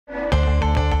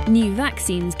New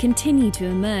vaccines continue to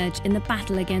emerge in the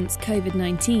battle against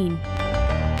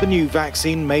Covid-19. The new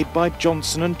vaccine made by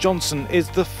Johnson & Johnson is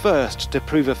the first to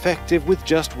prove effective with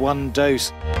just one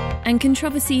dose. And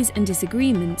controversies and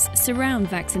disagreements surround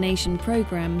vaccination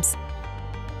programmes.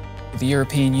 The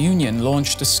European Union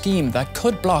launched a scheme that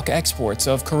could block exports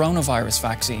of coronavirus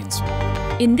vaccines.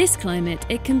 In this climate,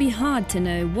 it can be hard to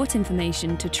know what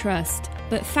information to trust,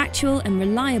 but factual and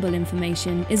reliable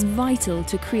information is vital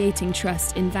to creating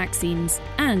trust in vaccines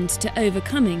and to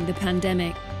overcoming the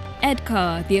pandemic. Ed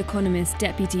Carr, the Economist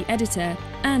deputy editor,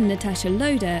 and Natasha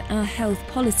Loder, our health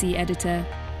policy editor,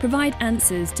 provide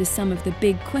answers to some of the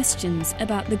big questions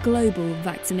about the global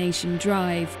vaccination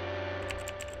drive.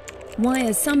 Why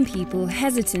are some people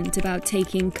hesitant about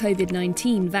taking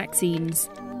Covid-19 vaccines?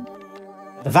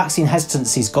 The vaccine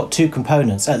hesitancy's got two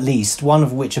components, at least, one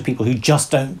of which are people who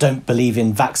just don't believe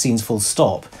in vaccines full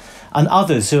stop, and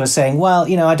others who are saying, well,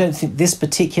 I don't think this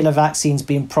particular vaccine's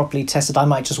been properly tested, I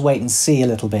might just wait and see a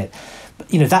little bit. But,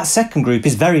 that second group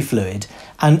is very fluid,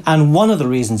 and one of the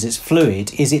reasons it's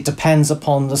fluid is it depends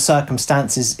upon the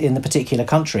circumstances in the particular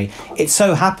country. It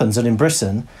so happens that in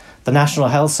Britain, the National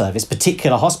Health Service,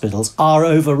 particular hospitals, are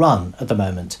overrun at the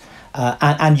moment.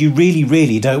 And you really,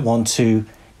 really don't want to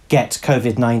get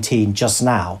Covid-19 just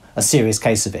now, a serious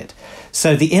case of it.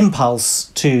 So the impulse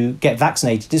to get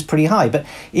vaccinated is pretty high. But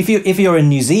if you're in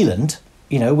New Zealand,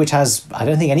 which has, I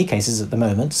don't think, any cases at the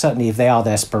moment, certainly if they are,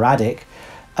 they're sporadic,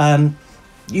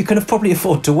 you can probably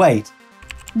afford to wait.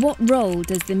 What role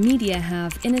does the media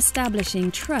have in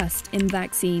establishing trust in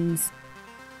vaccines?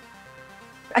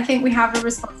 I think we have a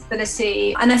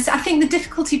responsibility, and I think the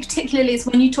difficulty particularly is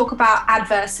when you talk about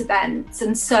adverse events.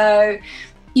 And so,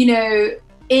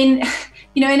 in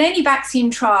any vaccine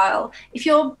trial, if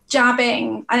you're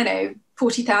jabbing,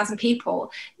 40,000 people,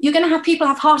 you're going to have people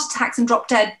have heart attacks and drop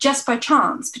dead just by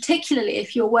chance, particularly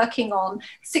if you're working on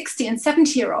 60 and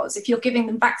 70-year-olds, if you're giving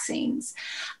them vaccines.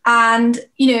 And,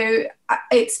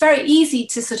 it's very easy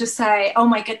to sort of say, oh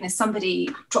my goodness, somebody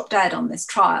dropped dead on this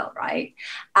trial, right?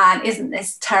 And isn't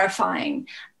this terrifying?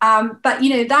 But,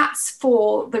 that's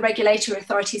for the regulatory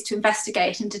authorities to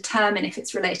investigate and determine if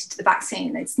it's related to the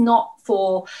vaccine. It's not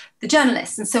for the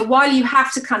journalists. And so while you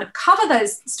have to kind of cover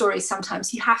those stories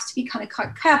sometimes, you have to be kind of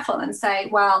quite careful and say,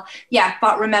 well, yeah,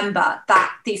 but remember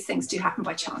that these things do happen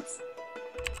by chance.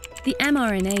 The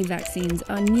mRNA vaccines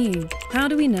are new. How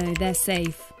do we know they're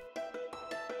safe?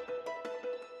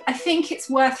 I think it's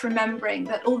worth remembering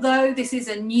that although this is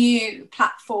a new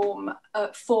platform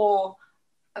for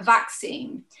a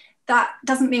vaccine, that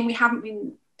doesn't mean we haven't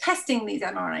been testing these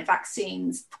mRNA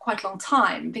vaccines for quite a long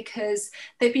time, because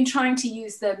they've been trying to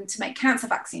use them to make cancer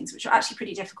vaccines, which are actually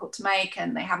pretty difficult to make,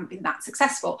 and they haven't been that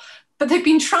successful. But they've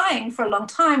been trying for a long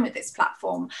time with this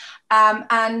platform.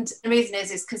 And the reason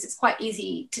is because it's quite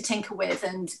easy to tinker with.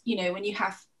 And, when you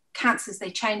have cancers, they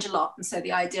change a lot. And so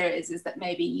the idea is that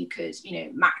maybe you could,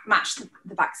 match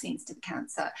the vaccines to the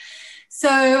cancer.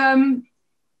 So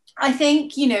I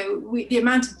think, the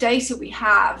amount of data we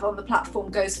have on the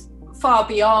platform goes far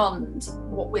beyond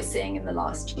what we're seeing in the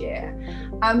last year.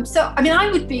 I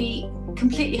would be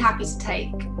completely happy to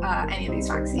take any of these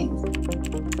vaccines.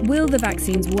 Will the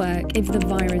vaccines work if the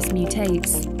virus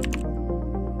mutates?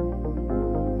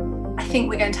 I think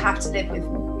we're going to have to live with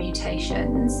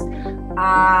mutations.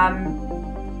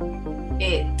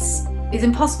 It is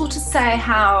impossible to say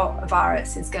how a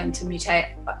virus is going to mutate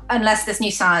unless there's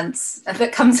new science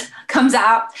that comes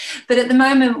out. But at the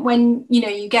moment, when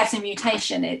you get a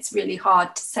mutation, it's really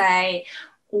hard to say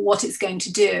what it's going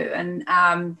to do. And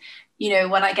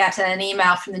when I get an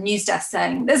email from the news desk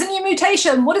saying there's a new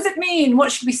mutation, what does it mean?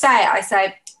 What should we say? I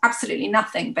say absolutely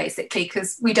nothing, basically,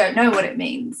 because we don't know what it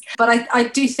means. But I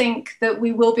do think that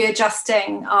we will be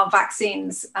adjusting our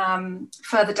vaccines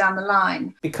further down the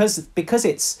line. Because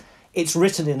it's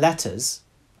written in letters,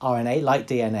 RNA, like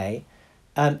DNA,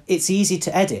 it's easy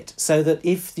to edit, so that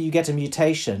if you get a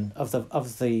mutation of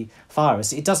the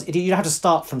virus, you don't have to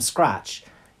start from scratch.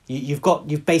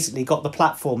 You've basically got the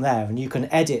platform there, and you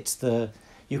can edit your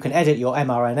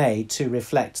mRNA to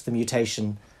reflect the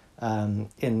mutation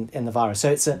in the virus.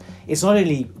 So it's not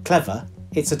only clever,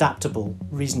 it's adaptable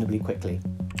reasonably quickly.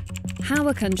 How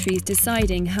are countries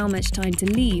deciding how much time to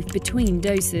leave between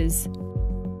doses?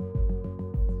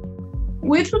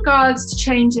 With regards to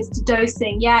changes to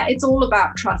dosing, it's all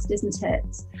about trust, isn't it?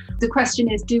 The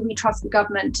question is, do we trust the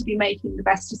government to be making the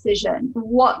best decision?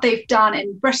 What they've done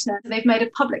in Britain, they've made a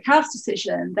public health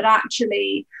decision that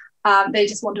actually they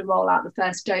just want to roll out the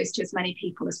first dose to as many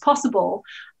people as possible,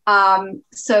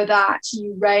 so that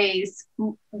you raise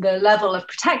the level of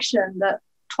protection that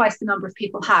twice the number of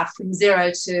people have, from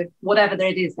 0 to whatever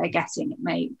it is they're getting. It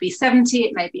may be 70,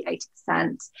 it may be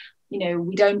 80%. You know,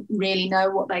 we don't really know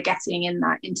what they're getting in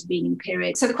that intervening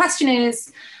period. So the question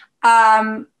is,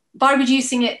 by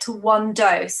reducing it to 1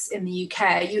 dose in the UK,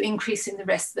 are you increasing the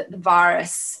risk that the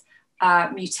virus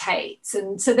mutates?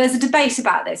 And so there's a debate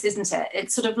about this, isn't it?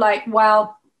 It's sort of like,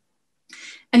 well,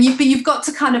 and you've got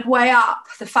to kind of weigh up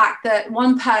the fact that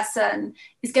one person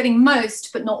is getting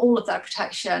most, but not all of their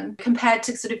protection, compared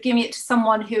to sort of giving it to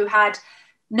someone who had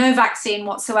no vaccine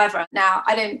whatsoever. Now,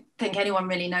 I don't think anyone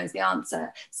really knows the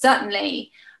answer.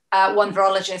 Certainly, one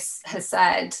virologist has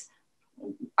said,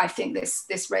 I think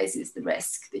this raises the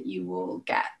risk that you will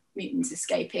get mutants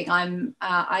escaping.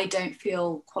 I don't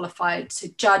feel qualified to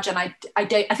judge, and I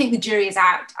think the jury is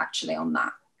out actually on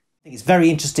that. I think it's very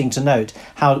interesting to note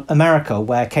how America,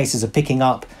 where cases are picking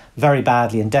up very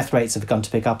badly and death rates have begun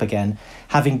to pick up again,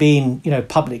 having been,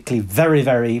 publicly very,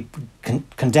 very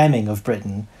condemning of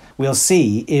Britain, we'll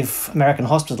see if American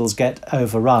hospitals get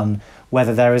overrun,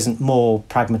 whether there isn't more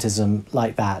pragmatism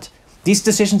like that. These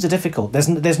decisions are difficult.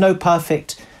 There's no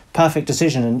perfect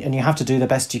decision, and you have to do the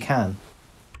best you can.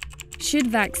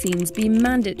 Should vaccines be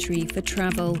mandatory for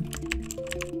travel?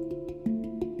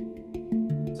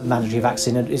 Mandatory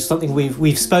vaccine is something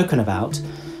we've spoken about.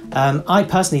 I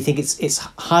personally think it's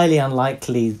highly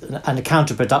unlikely and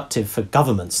counterproductive for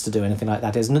governments to do anything like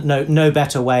that. There's no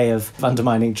better way of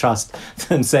undermining trust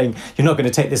than saying you're not going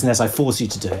to take this unless I force you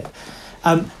to do it.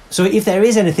 So if there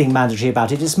is anything mandatory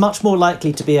about it, it's much more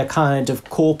likely to be a kind of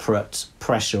corporate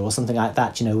pressure or something like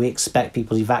that. We expect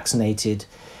people to be vaccinated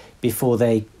before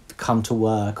they come to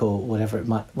work or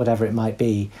whatever it might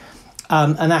be.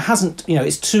 And that hasn't,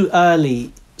 it's too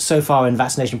early so far in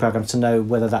vaccination programs to know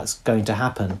whether that's going to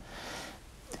happen.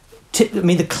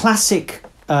 The classic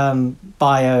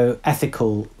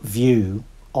bioethical view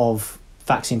of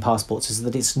vaccine passports is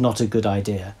that it's not a good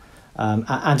idea.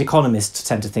 And economists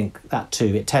tend to think that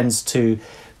too. It tends to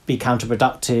be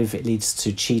counterproductive. It leads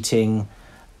to cheating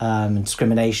and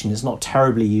discrimination. It's not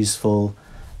terribly useful.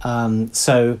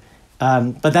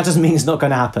 But that doesn't mean it's not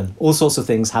going to happen. All sorts of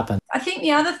things happen. I think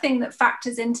the other thing that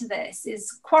factors into this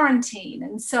is quarantine.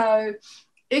 And so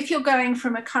if you're going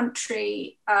from a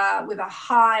country with a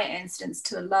high incidence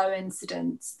to a low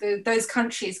incidence, those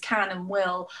countries can and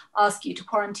will ask you to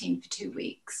quarantine for 2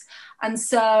 weeks. And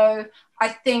so I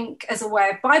think as a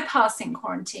way of bypassing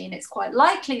quarantine, it's quite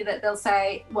likely that they'll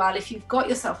say, well, if you've got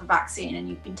yourself a vaccine and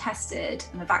you've been tested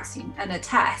and a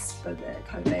test for the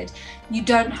COVID, you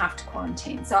don't have to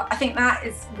quarantine. So I think that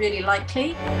is really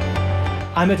likely.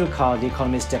 I'm Edward Carr, The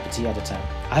Economist Deputy Editor.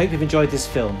 I hope you've enjoyed this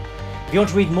film. If you want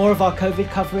to read more of our COVID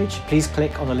coverage, please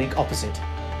click on the link opposite.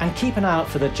 And keep an eye out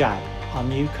for The Jab, our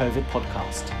new COVID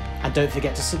podcast. And don't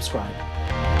forget to subscribe.